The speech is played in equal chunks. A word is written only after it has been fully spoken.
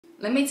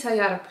Let me tell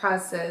y'all the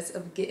process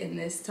of getting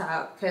this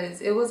top,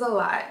 because it was a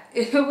lot.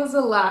 It was a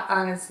lot,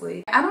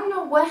 honestly. I don't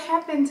know what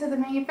happened to the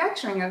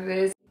manufacturing of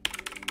this.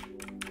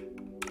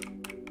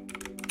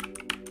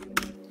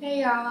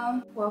 Hey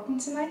y'all, welcome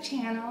to my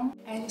channel.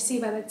 As you see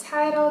by the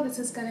title, this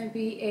is going to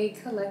be a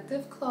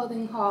collective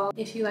clothing haul.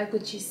 If you like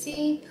what you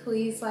see,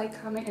 please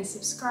like, comment, and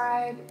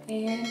subscribe.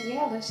 And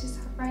yeah, let's just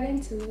hop right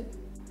into it.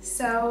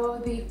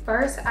 So the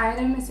first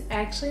item is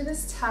actually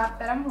this top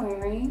that I'm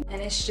wearing, and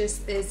it's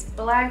just this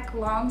black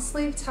long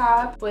sleeve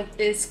top with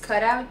this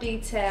cutout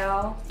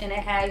detail, and it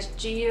has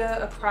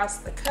Gia across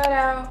the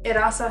cutout. It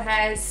also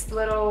has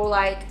little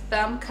like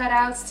thumb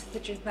cutouts to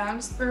put your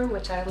thumbs through,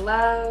 which I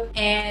love.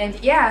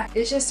 And yeah,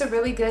 it's just a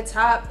really good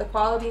top. The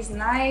quality's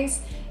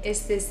nice.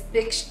 It's this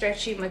thick,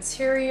 stretchy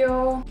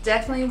material.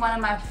 Definitely one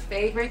of my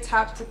favorite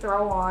tops to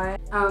throw on.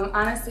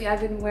 Honestly,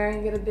 I've been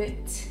wearing it a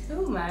bit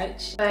too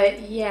much,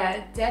 but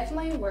yeah,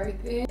 definitely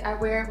worth it. I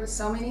wear it with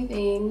so many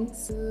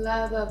things.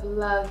 Love, love,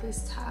 love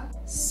this top.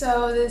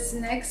 So this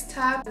next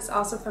top is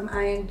also from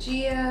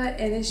Iamgia,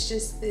 and it's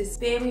just this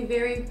very,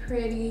 very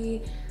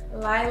pretty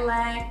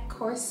lilac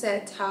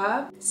corset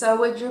top. So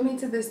what drew me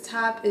to this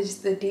top is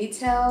the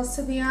details,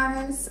 to be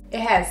honest. It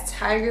has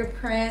tiger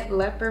print,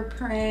 leopard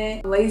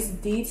print, lace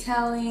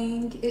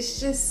detailing. It's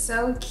just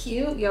so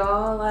cute,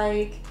 y'all.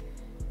 Like,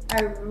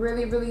 I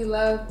really, really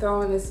love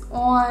throwing this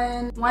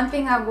on. One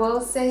thing I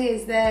will say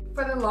is that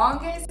for the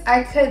longest,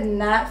 I could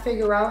not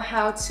figure out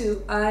how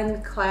to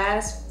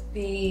unclasp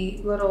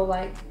the little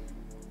like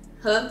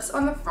hooks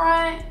on the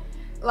front.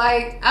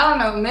 Like, I don't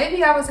know,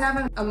 maybe I was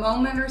having a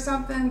moment or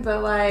something,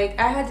 but like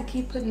I had to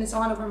keep putting this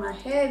on over my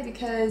head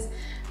because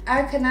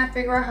I could not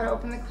figure out how to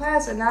open the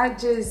clasp, and I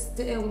just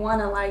didn't want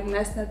to like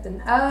mess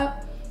nothing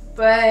up.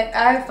 But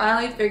I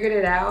finally figured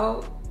it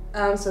out.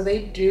 So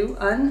they do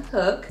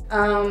unhook.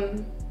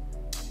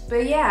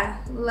 But yeah,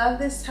 love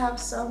this top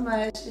so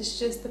much. It's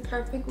just the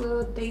perfect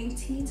little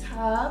dainty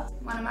top.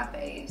 One of my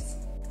faves.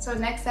 So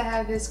next I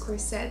have this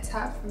corset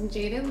top from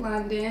Jaded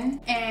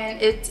London,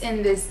 and it's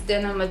in this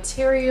denim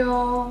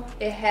material.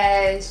 It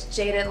has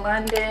Jaded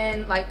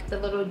London, like the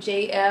little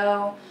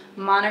JL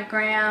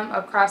monogram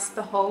across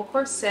the whole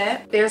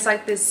corset. There's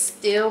like this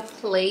steel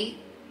plate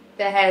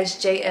that has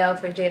JL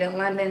for Jaded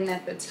London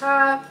at the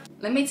top.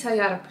 Let me tell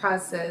y'all the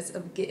process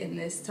of getting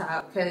this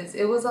top, because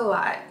it was a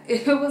lot.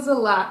 It was a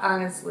lot,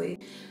 honestly.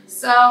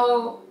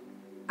 So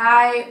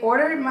I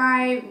ordered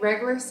my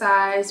regular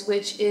size,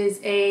 which is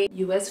a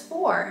US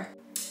 4.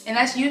 And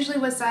that's usually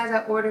what size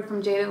I order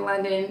from Jaded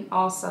London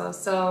also.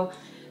 So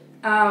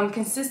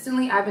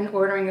consistently I've been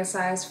ordering a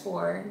size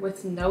 4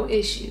 with no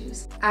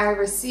issues. I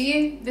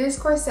received this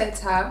corset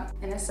top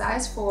in a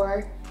size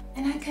 4,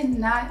 and I could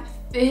not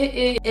fit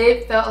it.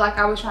 It felt like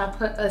I was trying to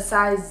put a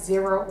size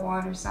 0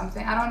 on or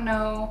something. I don't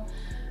know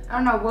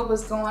what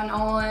was going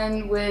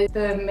on with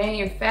the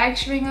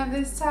manufacturing of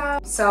this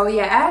top. So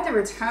yeah, I had to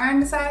return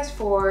the size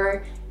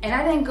 4, and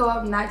I didn't go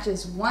up not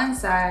just one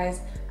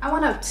size, I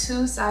went up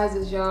 2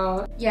 sizes,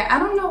 y'all. Yeah, I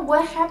don't know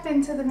what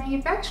happened to the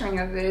manufacturing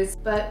of this,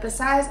 but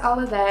besides all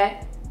of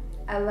that,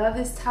 I love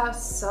this top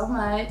so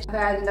much. I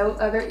had no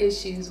other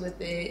issues with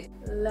it.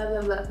 Love,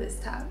 love, love this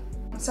top.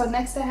 So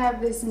next I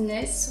have this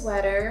knit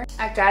sweater.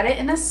 I got it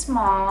in a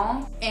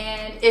small,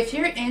 and if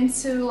you're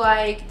into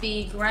like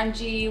the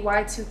grungy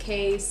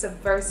Y2K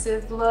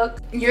subversive look,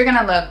 you're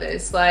gonna love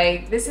this.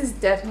 Like, this is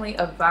definitely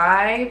a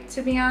vibe,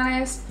 to be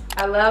honest.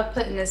 I love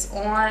putting this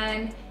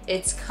on.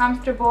 It's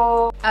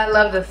comfortable. I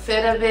love the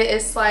fit of it.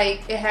 It's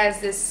like it has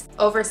this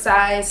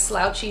oversized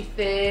slouchy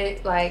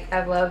fit. Like,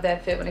 I love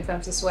that fit when it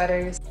comes to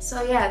sweaters.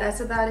 So yeah, that's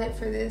about it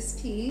for this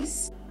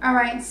piece.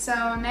 Alright,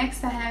 so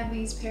next I have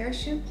these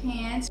parachute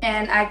pants,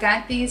 and I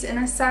got these in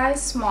a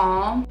size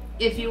small.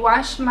 If you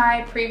watched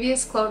my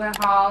previous clothing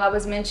haul, I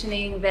was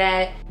mentioning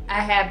that I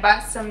had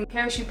bought some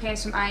parachute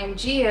pants from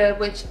Iamgia,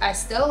 which I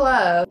still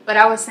love, but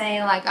I was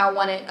saying like I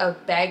wanted a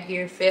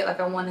baggier fit, like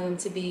I wanted them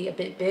to be a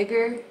bit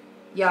bigger.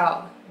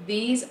 Y'all,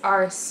 these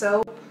are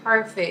so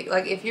perfect.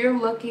 Like, if you're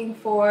looking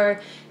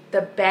for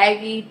the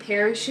baggy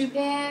parachute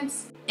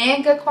pants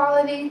and good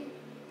quality,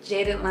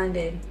 Jaded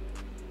London.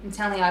 I'm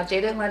telling y'all,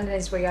 Jaded London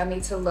is where y'all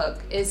need to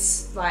look.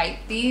 It's like,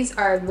 these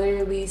are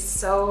literally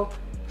so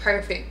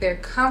perfect. They're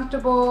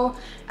comfortable.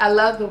 I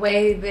love the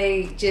way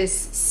they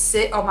just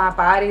sit on my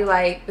body.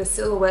 Like, the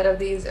silhouette of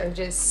these are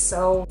just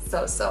so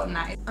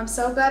nice. I'm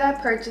so glad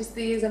I purchased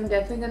these. I'm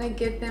definitely gonna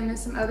get them in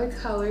some other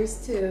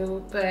colors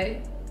too, but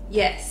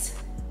yes,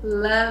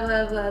 love,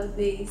 love, love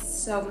these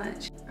so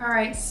much.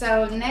 Alright,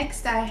 so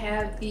next I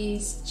have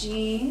these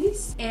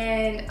jeans,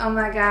 and oh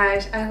my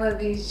gosh, I love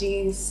these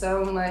jeans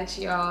so much,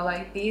 y'all.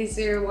 Like, these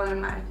are one of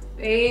my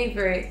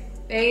favorite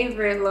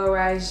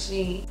low-rise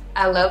jeans.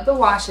 I love the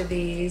wash of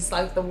these.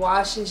 Like, the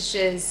wash is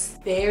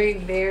just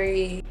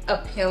very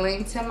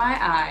appealing to my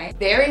eye.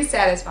 Very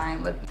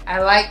satisfying looking.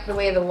 I like the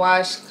way the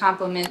wash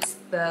complements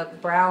the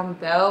brown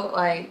belt.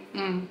 Like,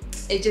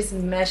 it just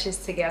meshes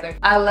together.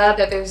 I love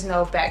that there's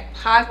no back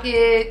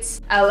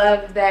pockets. I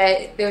love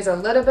that there's a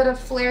little bit of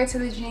flare to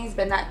the jeans,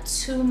 but not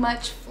too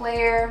much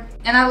flare.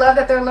 And I love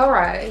that they're low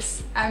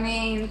rise. I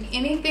mean,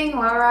 anything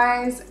low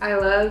rise, I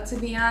love, to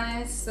be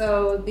honest.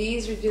 So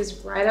these are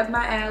just right up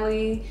my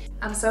alley.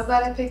 I'm so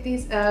glad I picked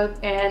these up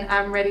and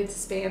I'm ready to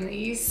spam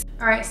these.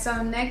 All right,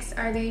 so next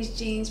are these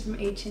jeans from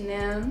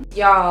H&M.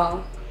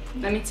 Y'all,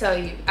 let me tell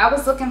you, I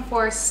was looking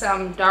for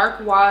some dark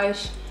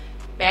wash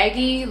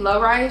baggy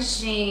low-rise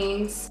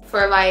jeans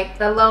for like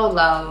the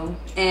low,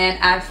 and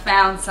I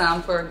found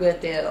some for a good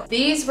deal.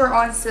 These were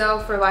on sale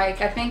for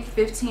like I think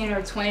 $15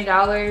 or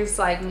 $20,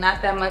 like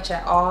not that much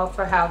at all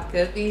for how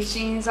good these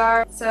jeans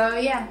are. So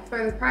yeah,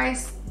 for the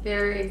price,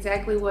 they're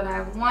exactly what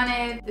I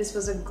wanted. This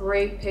was a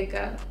great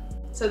pickup.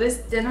 So this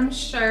denim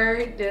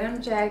shirt,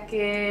 denim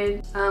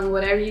jacket,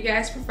 whatever you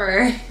guys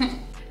prefer.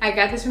 I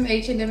got this from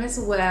H&M as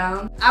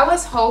well. I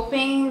was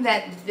hoping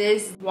that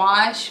this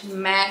wash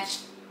matched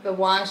the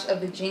wash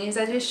of the jeans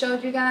I just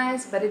showed you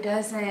guys, but it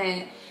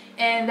doesn't.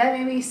 And that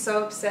made me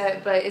so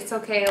upset, but it's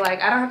okay.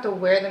 Like, I don't have to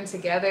wear them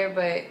together,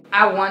 but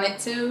I wanted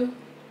to,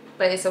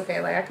 but it's okay.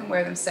 Like, I can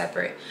wear them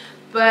separate.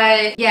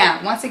 But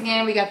yeah, once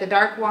again, we got the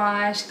dark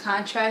wash,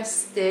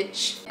 contrast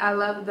stitch. I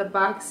love the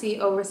boxy,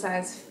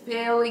 oversized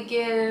feel it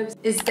gives.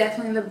 It's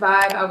definitely the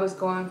vibe I was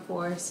going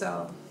for,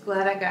 so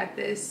glad I got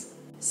this.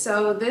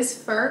 So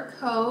this fur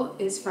coat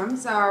is from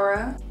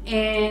Zara,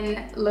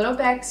 and little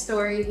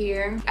backstory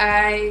here.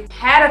 I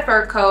had a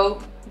fur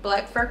coat,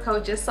 black fur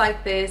coat just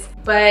like this,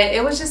 but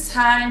it was just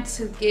time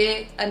to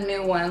get a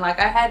new one.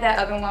 Like I had that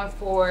other one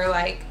for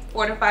like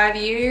 4 to 5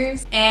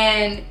 years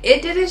and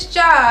it did its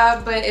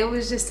job, but it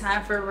was just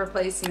time for a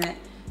replacement.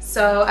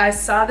 So I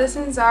saw this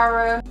in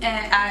Zara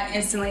and I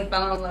instantly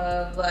fell in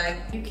love. Like,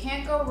 you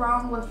can't go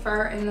wrong with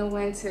fur in the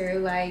winter.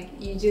 Like,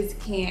 you just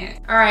can't.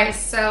 All right,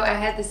 so I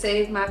had to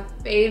save my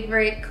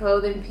favorite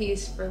clothing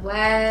piece for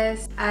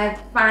last. I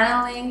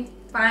finally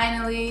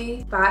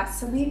bought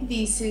some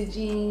Evisu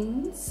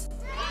jeans.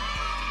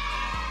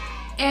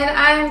 And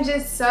I'm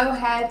just so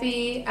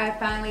happy I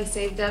finally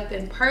saved up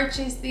and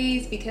purchased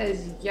these because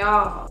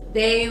y'all,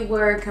 they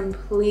were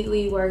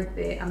completely worth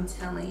it, I'm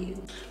telling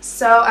you.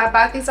 So I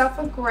bought these off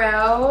of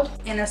Grailed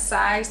in a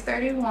size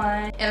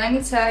 31. And let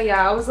me tell y'all,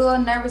 I was a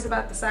little nervous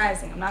about the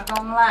sizing, I'm not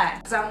gonna lie.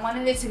 Because I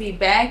wanted it to be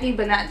baggy,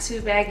 but not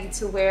too baggy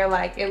to where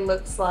like it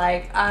looks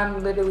like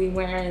I'm literally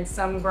wearing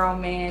some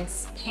grown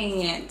man's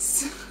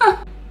pants.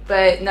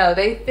 But no,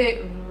 they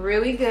fit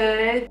really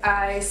good.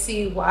 I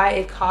see why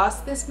it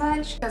costs this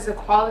much because the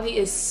quality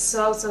is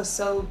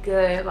so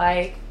good.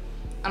 Like,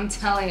 I'm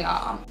telling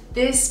y'all.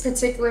 This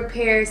particular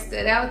pair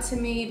stood out to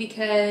me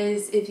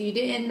because if you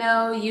didn't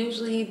know,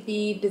 usually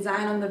the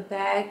design on the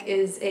back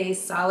is a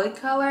solid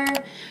color.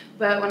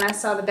 But when I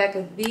saw the back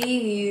of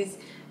these,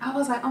 I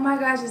was like, oh my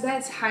gosh, is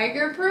that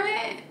tiger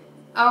print?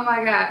 Oh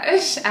my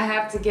gosh, I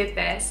have to get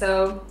that.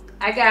 So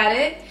I got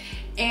it.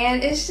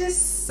 And it's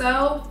just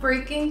so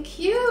freaking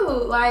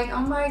cute. Like, oh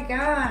my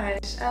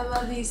gosh, I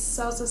love these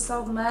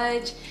so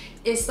much.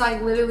 It's like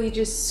literally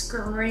just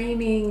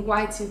screaming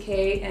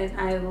Y2K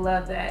and I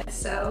love that.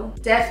 So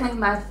definitely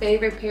my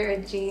favorite pair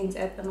of jeans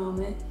at the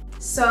moment.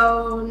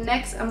 So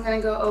next I'm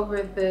gonna go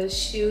over the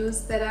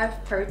shoes that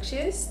I've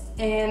purchased.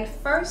 And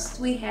first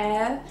we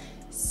have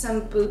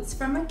some boots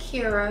from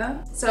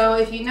Akira. So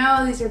if you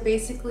know, these are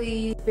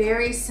basically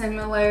very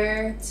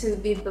similar to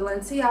the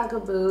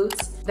Balenciaga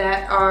boots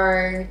that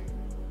are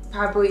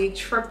probably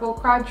triple,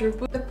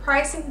 quadruple the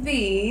price of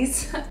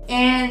these.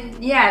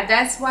 And yeah,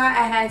 that's why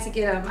I had to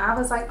get them. I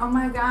was like, oh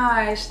my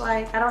gosh,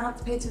 like I don't have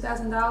to pay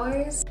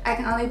 $2,000. I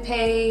can only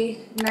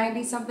pay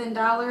 90 something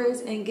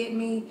dollars and get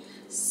me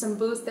some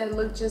boots that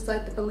look just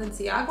like the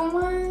Balenciaga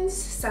ones.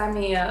 Sign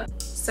me up.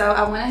 So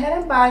I went ahead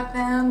and bought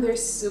them. They're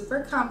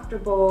super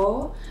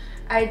comfortable.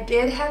 I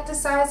did have to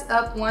size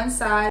up one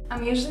size.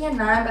 I'm usually a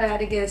 9, but I had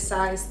to get a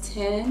size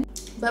 10.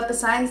 But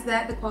besides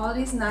that, the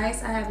quality is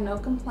nice. I have no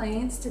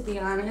complaints, to be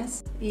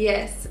honest.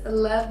 Yes,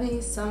 love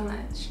these so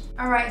much.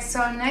 All right,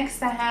 so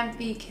next I have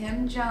the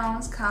Kim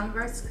Jones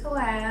Converse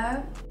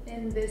collab.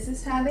 And this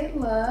is how they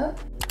look.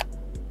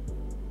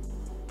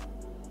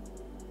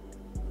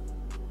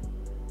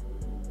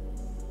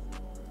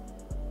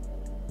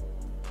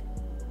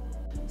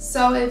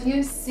 So if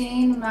you've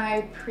seen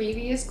my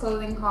previous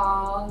clothing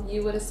haul,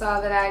 you would have saw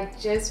that I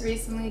just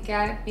recently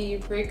got the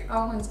Rick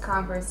Owens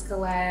Converse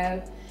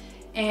collab.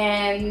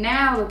 And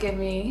now look at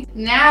me.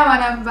 Now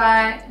when I'm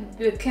buying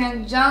the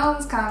Kim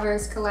Jones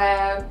Converse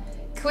collab,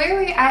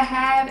 clearly I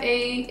have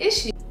a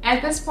issue.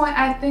 At this point,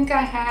 I think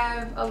I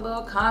have a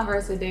little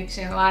Converse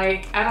addiction.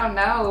 Like, I don't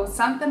know,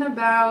 something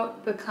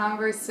about the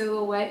Converse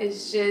silhouette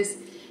is just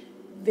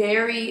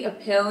very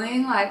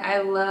appealing. Like,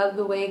 I love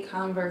the way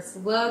Converse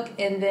look,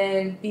 and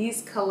then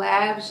these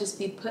collabs just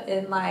be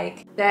putting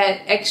like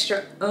that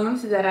extra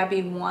oomph that I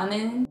be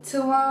wanting to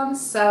them.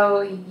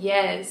 So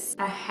yes,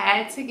 I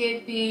had to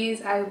get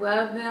these. I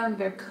love them.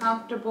 They're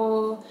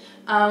comfortable.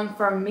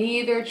 For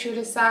me, they're true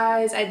to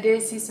size. I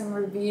did see some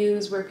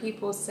reviews where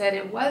people said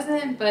it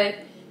wasn't, but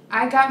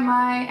I got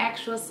my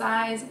actual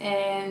size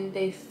and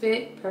they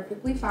fit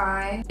perfectly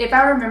fine. If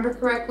I remember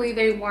correctly,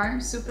 they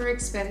weren't super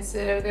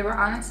expensive. They were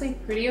honestly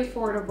pretty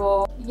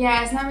affordable.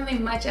 Yeah, it's not really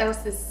much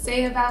else to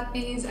say about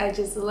these. I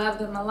just love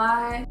them a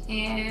lot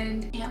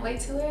and can't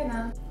wait to wear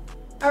them.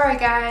 Alright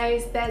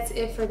guys, that's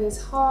it for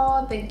this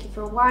haul. Thank you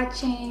for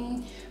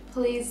watching.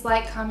 Please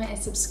like, comment, and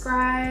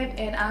subscribe,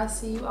 and I'll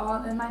see you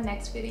all in my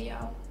next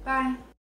video. Bye!